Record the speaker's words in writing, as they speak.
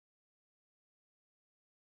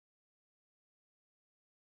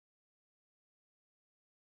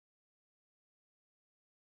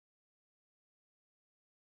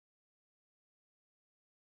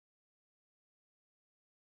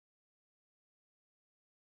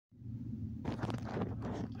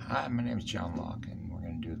Hi, my name is John Locke, and we're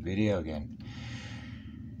going to do a video again.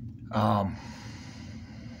 I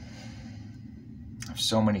have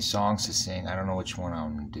so many songs to sing, I don't know which one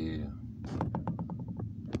I'm going to do.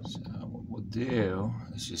 So what we'll do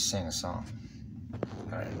is just sing a song.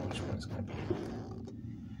 I don't know which one it's going to be.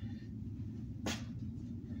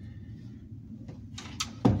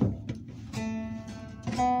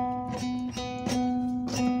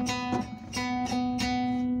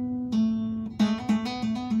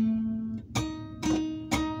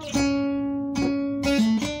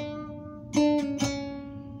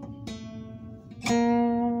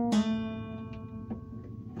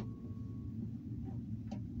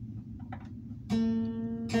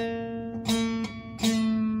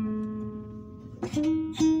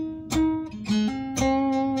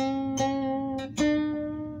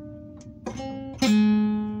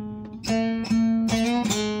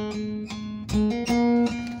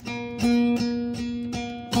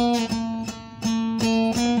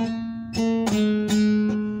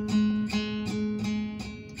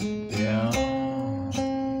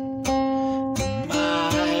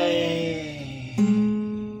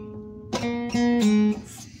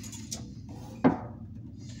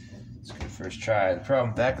 First try. The problem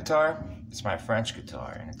with that guitar, it's my French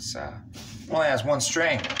guitar, and it's only has one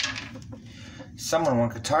string. Someone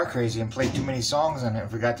went guitar crazy and played too many songs on it and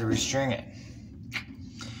forgot to restring it.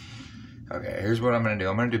 Okay, here's what I'm gonna do.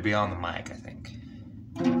 I'm gonna do Beyond the Mic, I think.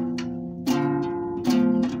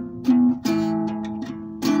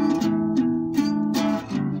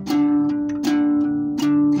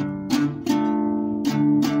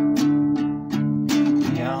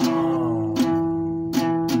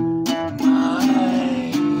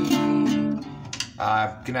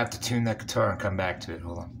 I'm gonna have to tune that guitar and come back to it.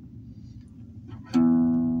 Hold on.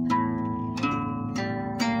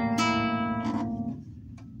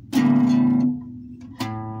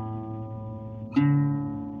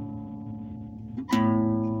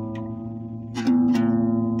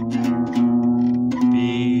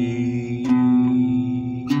 B,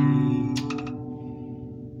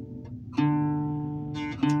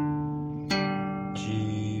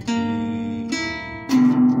 G, B.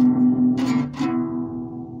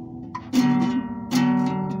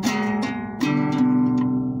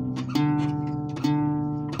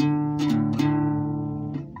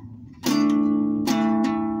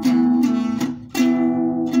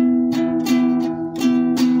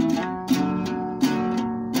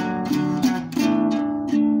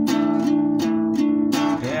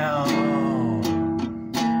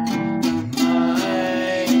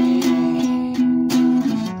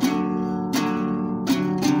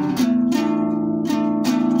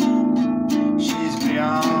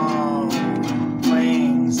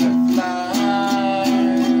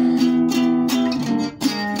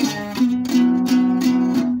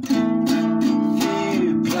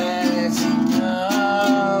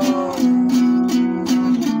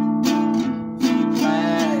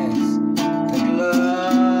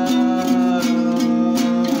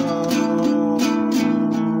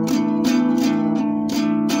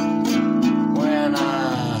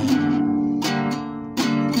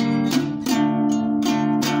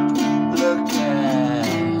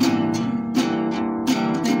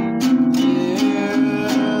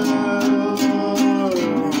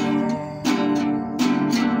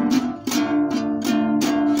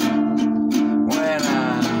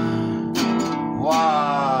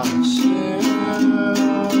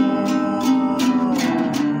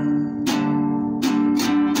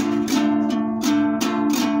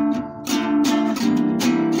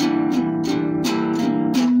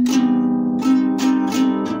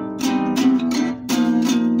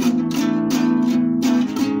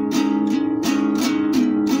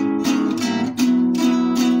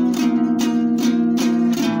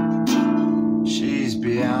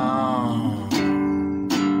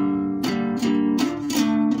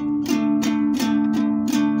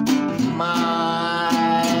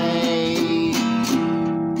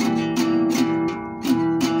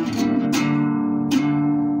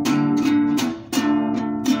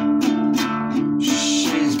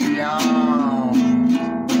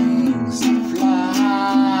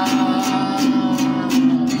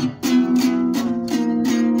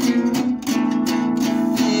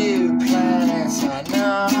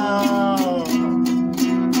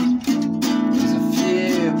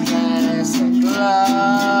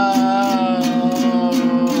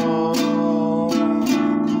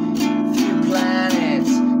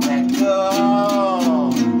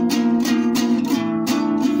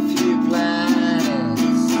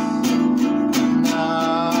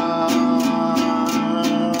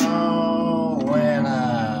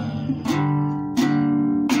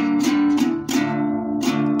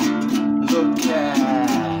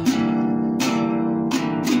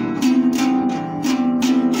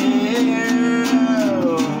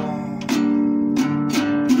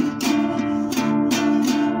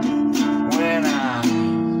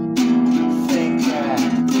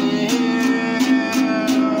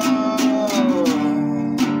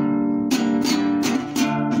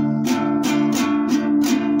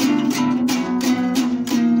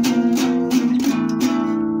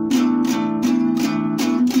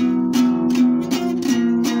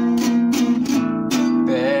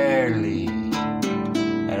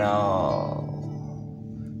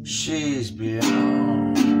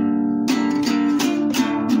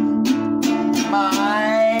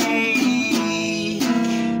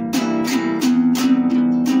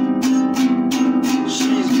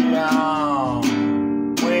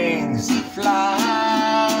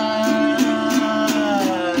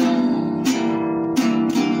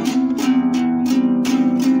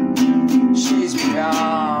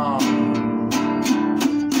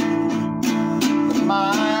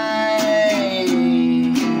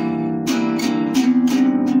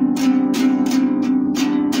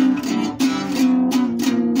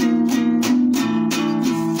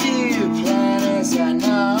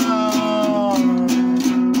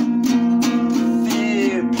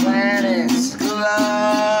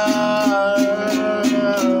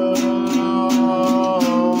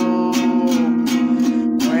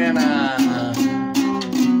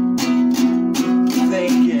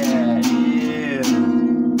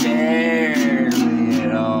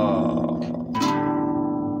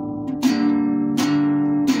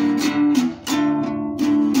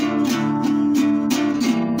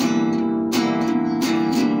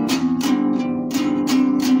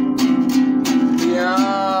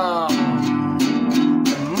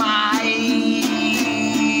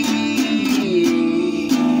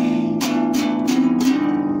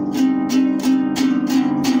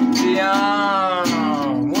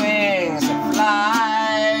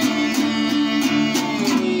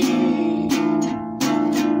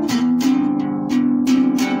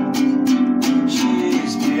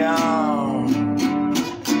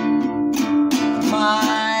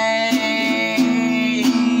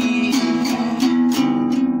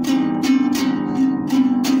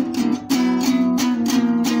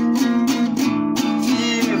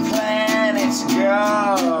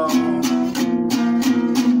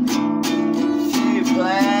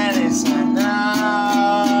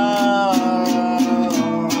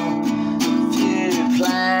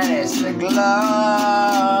 love.